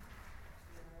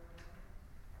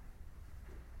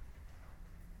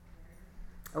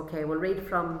 Okay, we'll read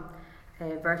from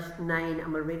verse 9,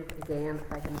 and we'll read it again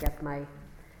if I can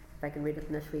read it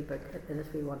in this wee book, in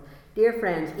this wee one. Dear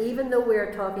friends, even though we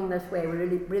are talking this way, we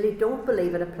really don't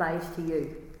believe it applies to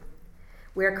you.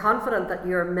 We are confident that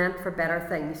you are meant for better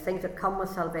things that come with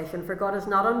salvation, for God is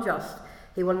not unjust.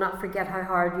 He will not forget how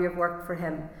hard you have worked for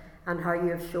him and how you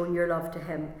have shown your love to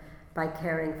him by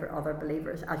caring for other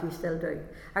believers, as you still do.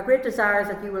 Our great desire is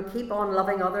that you will keep on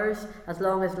loving others as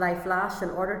long as life lasts, in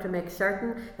order to make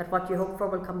certain that what you hope for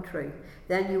will come true.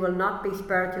 Then you will not be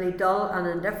spiritually dull and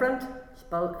indifferent,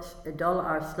 dull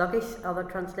or sluggish, other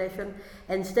translation.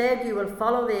 Instead, you will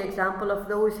follow the example of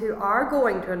those who are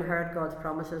going to inherit God's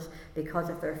promises because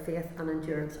of their faith and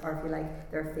endurance, or if you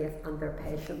like, their faith and their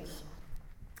patience.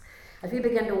 As we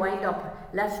begin to wind up,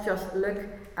 let's just look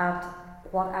at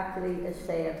what actually is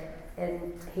said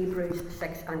in Hebrews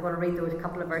 6. I'm going to read those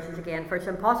couple of verses again. For it's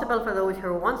impossible for those who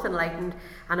were once enlightened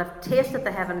and have tasted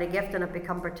the heavenly gift and have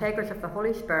become partakers of the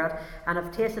Holy Spirit and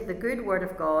have tasted the good word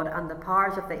of God and the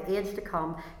powers of the age to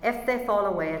come, if they fall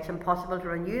away, it's impossible to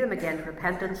renew them again to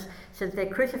repentance, since they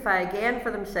crucify again for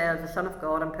themselves the Son of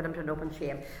God and put him to an open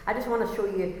shame. I just want to show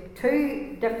you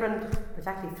there's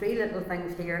actually three little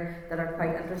things here that are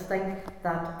quite interesting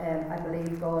that I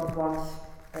believe God wants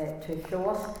to show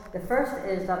us. The first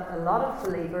is that a lot of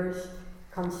believers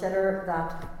consider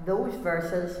that those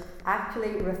verses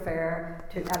actually refer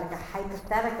to like a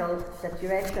hypothetical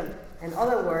situation. In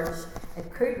other words,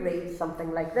 it could read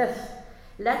something like this.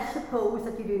 Let's suppose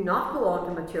that you do not go on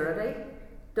to maturity.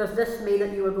 Does this mean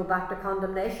that you will go back to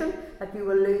condemnation? That you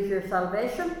will lose your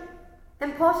salvation?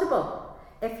 Impossible.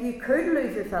 If you could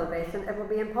lose your salvation, it would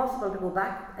be impossible to go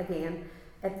back again.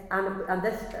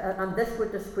 And this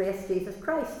would disgrace Jesus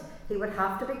Christ. He would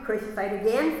have to be crucified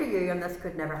again for you, and this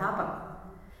could never happen.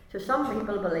 So some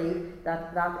people believe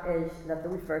that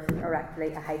those verses are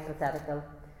actually a hypothetical.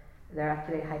 They're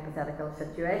actually a hypothetical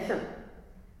situation.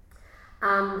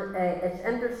 And it's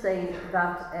interesting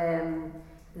that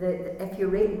if you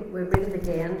read, we read it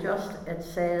again. It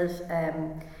says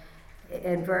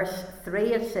in verse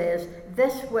 3, it says,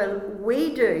 "This will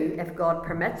we do if God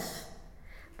permits."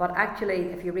 But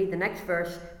actually, if you read the next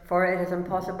verse, "For it is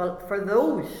impossible for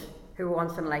those who were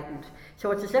once enlightened." So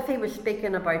it's as if he was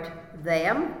speaking about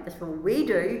them, this is what we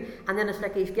do, and then it's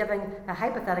like he's giving a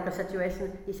hypothetical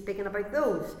situation, he's speaking about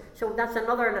those. So that's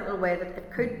another little way that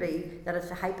it could be that it's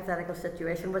a hypothetical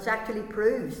situation, which actually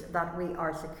proves that we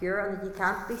are secure and that you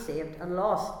can't be saved and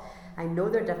lost. I know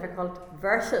they're difficult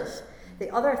verses. The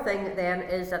other thing then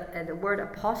is that the word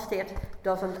apostate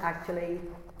doesn't actually,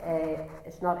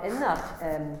 it's not in that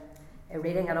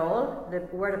reading at all. The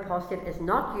word apostate is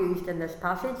not used in this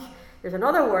passage. There's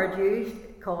another word used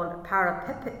called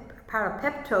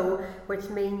parapipto,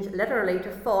 which means literally to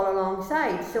fall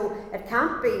alongside. So it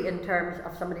can't be in terms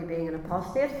of somebody being an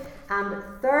apostate. And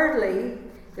thirdly,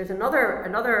 there's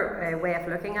another way of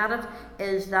looking at it,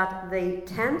 is that the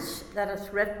tense that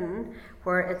it's written,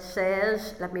 where it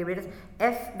says, let me read it,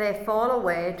 if they fall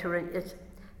away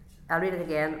I'll read it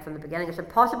again from the beginning. It's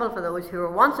impossible for those who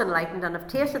were once enlightened and have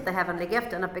tasted the heavenly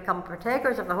gift and have become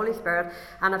partakers of the Holy Spirit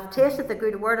and have tasted the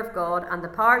good word of God and the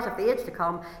powers of the age to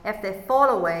come. If they fall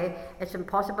away, it's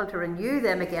impossible to renew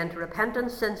them again to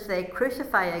repentance, since they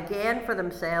crucify again for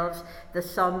themselves the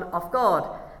Son of God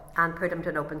and put him to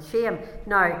an open shame.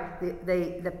 Now,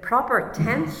 the proper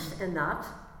tense in that,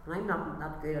 and I'm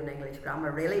not good in English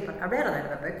grammar really, but I read it out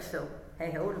of a book, so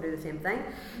hey ho, to do the same thing.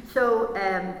 So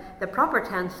the proper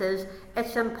tense is,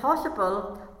 it's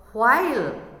impossible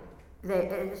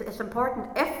it's important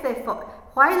if they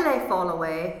while they fall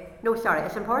away. No, sorry,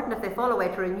 it's important if they fall away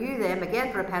to renew them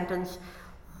again to repentance,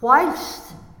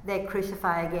 whilst they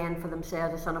crucify again for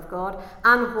themselves the Son of God,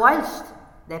 and whilst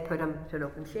they put him to an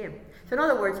open shame. So in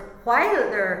other words, while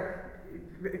they're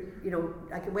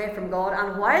like away from God,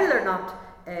 and while they're not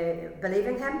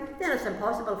believing him, then it's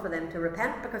impossible for them to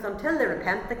repent, because until they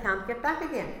repent they can't get back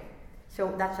again.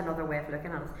 So that's another way of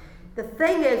looking at it. The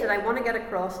thing is that I want to get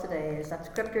across today is that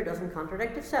Scripture doesn't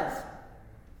contradict itself.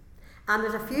 And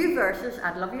there's a few verses,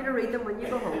 I'd love you to read them when you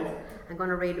go home. I'm going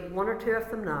to read one or two of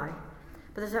them now.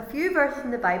 But there's a few verses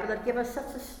in the Bible that give us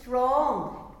such a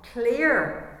strong,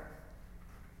 clear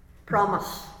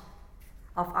promise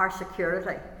of our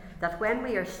security, that when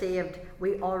we are saved,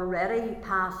 we already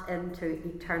pass into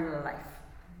eternal life.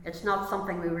 It's not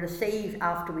something we receive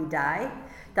after we die.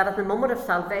 That at the moment of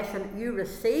salvation, you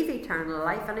receive eternal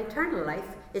life, and eternal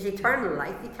life is eternal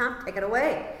life. You can't take it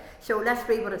away. So let's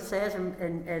read what it says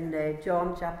in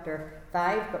John chapter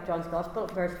 5, John's Gospel,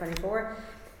 verse 24.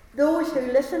 "Those who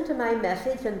listen to my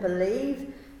message and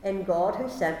believe in God who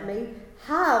sent me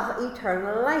have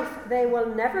eternal life. They will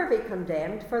never be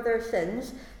condemned for their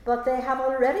sins, but they have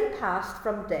already passed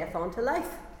from death onto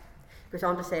life." It goes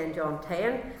on to say in John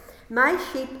 10, "My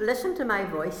sheep listen to my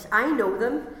voice. I know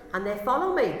them, and they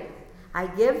follow me. I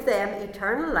give them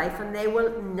eternal life, and they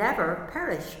will never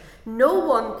perish. No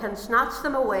one can snatch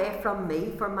them away from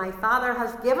me, for my Father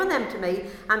has given them to me,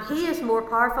 and he is more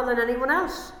powerful than anyone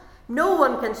else. No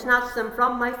one can snatch them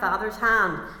from my Father's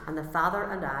hand, and the Father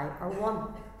and I are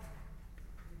one."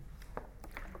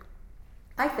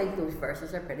 I think those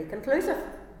verses are pretty conclusive.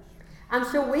 And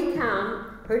so we can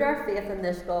put our faith in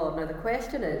this God. Now the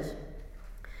question is,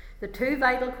 the two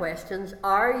vital questions,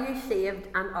 are you saved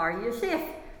and are you safe?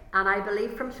 And I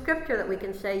believe from Scripture that we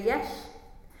can say yes.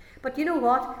 But you know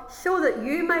what? So that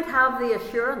you might have the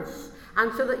assurance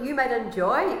And so that you might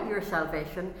enjoy your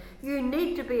salvation, you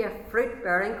need to be a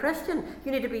fruit-bearing Christian.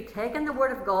 You need to be taking the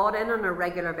Word of God in on a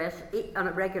regular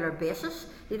basis.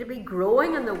 You need to be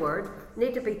growing in the Word. You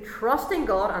need to be trusting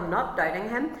God and not doubting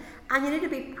Him. And you need to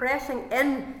be pressing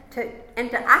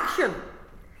into action.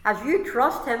 As you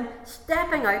trust Him,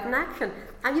 stepping out in action.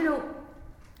 And you know,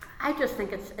 I just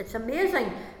think it's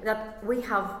amazing that we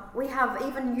have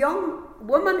even young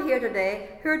women here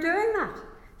today who are doing that.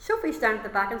 Sophie's down at the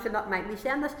back, and she'll not mind me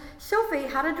saying this. Sophie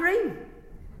had a dream.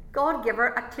 God gave her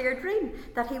a clear dream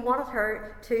that He wanted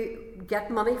her to get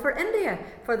money for India,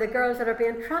 for the girls that are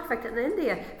being trafficked in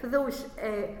India, for those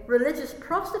religious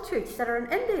prostitutes that are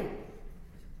in India.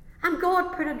 And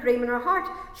God put a dream in her heart.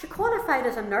 She qualified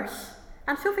as a nurse.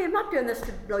 And Sophie, I'm not doing this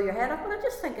to blow your head up, but I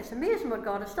just think it's amazing what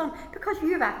God has done, because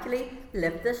you've actually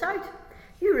lived this out.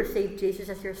 You received Jesus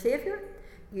as your Saviour.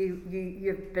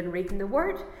 You've been reading the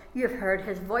Word. You've heard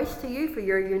His voice to you for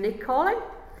your unique calling.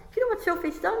 Do you know what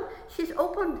Sophie's done? She's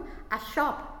opened a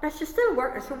shop. Now, she's still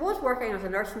working. She was working as a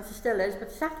nurse, and she still is,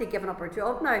 but she's actually given up her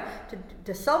job now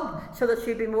to sub so that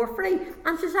she'll be more free.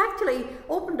 And she's actually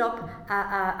opened up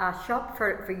a shop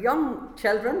for young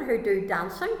children who do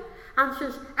dancing. And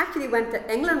she's actually went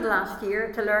to England last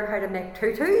year to learn how to make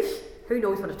tutus. Who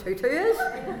knows what a tutu is?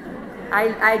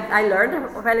 I learned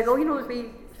a while ago, you know, those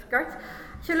wee skirts.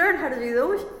 She learned how to do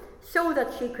those so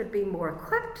that she could be more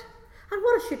equipped. And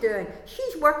what is she doing?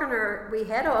 She's working her wee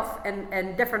head off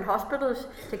in different hospitals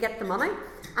to get the money.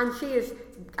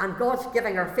 And God's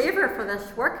giving her favour for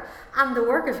this work. And the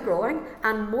work is growing.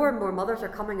 And more mothers are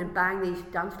coming and buying these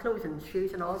dance clothes and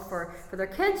shoes and all for their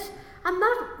kids. And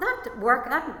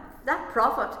that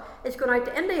profit is going out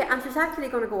to India, and she's actually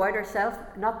going to go out herself,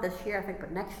 not this year I think,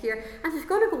 but next year, and she's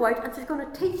going to go out and she's going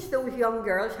to teach those young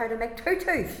girls how to make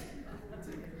tutus.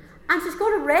 And she's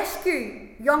going to rescue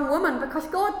young women, because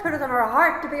God put it in her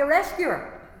heart to be a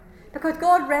rescuer. Because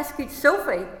God rescued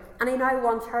Sophie, and He now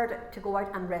wants her to go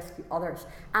out and rescue others.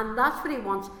 And that's what He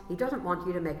wants. He doesn't want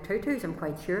you to make tutus, I'm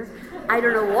quite sure. I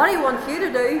don't know what He wants you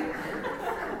to do,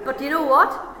 but do you know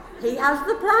what? He has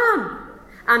the plan.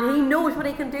 And He knows what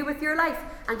He can do with your life.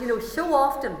 And you know, so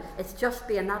often it's just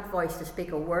being that voice to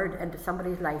speak a word into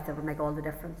somebody's life that will make all the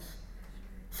difference.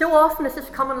 So often it's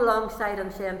just coming alongside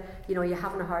and saying, you know, you're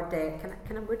having a hard day.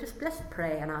 Let's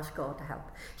pray and ask God to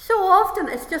help. So often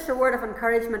it's just a word of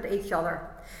encouragement to each other.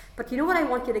 But you know what I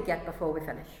want you to get before we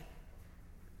finish?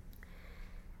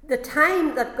 The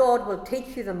time that God will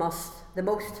teach you the most. The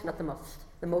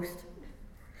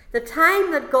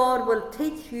time that God will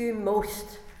teach you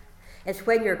most is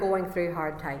when you're going through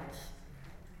hard times.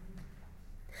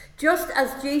 Just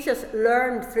as Jesus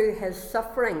learned through His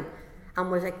suffering and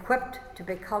was equipped to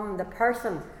become the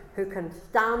person who can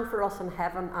stand for us in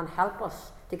heaven and help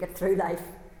us to get through life,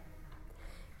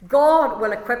 God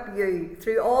will equip you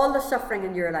through all the suffering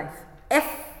in your life. If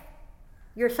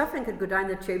your suffering could go down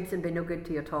the tubes and be no good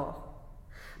to you at all.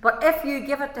 But if you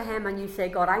give it to Him and you say,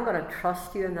 God, I'm going to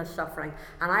trust you in this suffering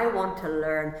and I want to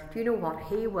learn, do you know what?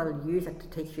 He will use it to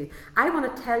teach you. I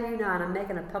want to tell you now, and I'm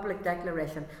making a public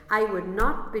declaration, I would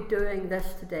not be doing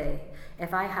this today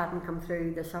if I hadn't come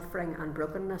through the suffering and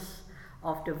brokenness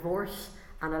of divorce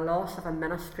and a loss of a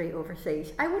ministry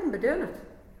overseas. I wouldn't be doing it.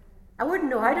 I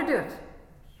wouldn't know how to do it.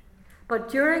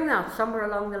 But during that, somewhere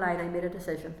along the line, I made a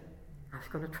decision. I was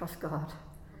going to trust God.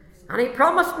 And He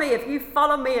promised me, if you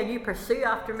follow me and you pursue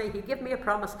after me, He gave me a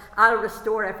promise, I'll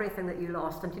restore everything that you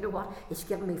lost. And you know what? He's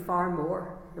given me far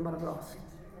more than what I've lost.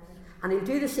 And He'll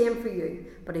do the same for you,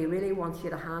 but He really wants you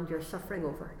to hand your suffering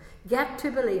over. Get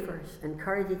to believers,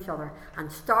 encourage each other, and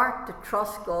start to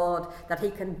trust God that He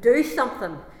can do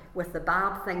something with the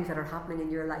bad things that are happening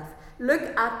in your life. Look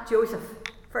at Joseph.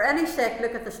 For any sake,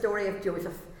 look at the story of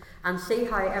Joseph and see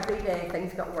how every day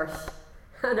things got worse.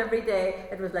 And every day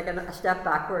it was like a step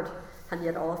backward, and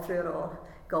yet all through it all,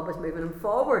 God was moving him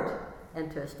forward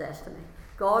into his destiny.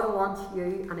 God wants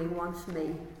you and He wants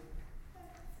me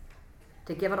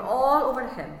to give it all over to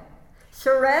Him.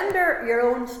 Surrender your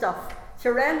own stuff.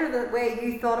 Surrender the way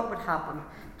you thought it would happen.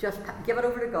 Just give it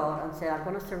over to God and say, I'm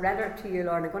going to surrender it to you,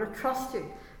 Lord. I'm going to trust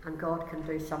you, and God can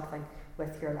do something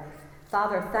with your life.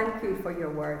 Father, thank you for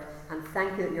your word, and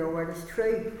thank you that your word is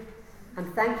true.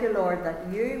 And thank you, Lord,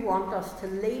 that you want us to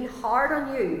lean hard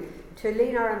on you, to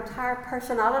lean our entire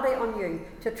personality on you,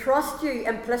 to trust you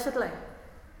implicitly.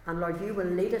 And Lord, you will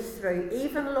lead us through.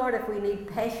 Even, Lord, if we need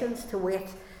patience to wait,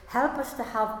 help us to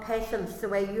have patience the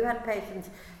way you had patience.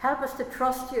 Help us to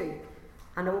trust you.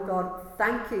 And oh God,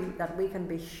 thank you that we can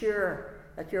be sure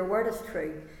that your word is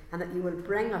true and that you will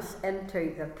bring us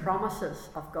into the promises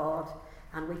of God,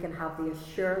 and we can have the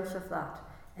assurance of that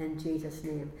in Jesus'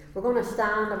 name. We're going to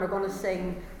stand and we're going to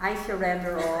sing I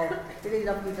Surrender All. Really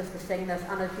love you just to sing this,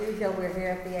 and as usual we're here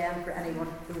at the end for anyone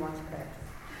who wants prayer.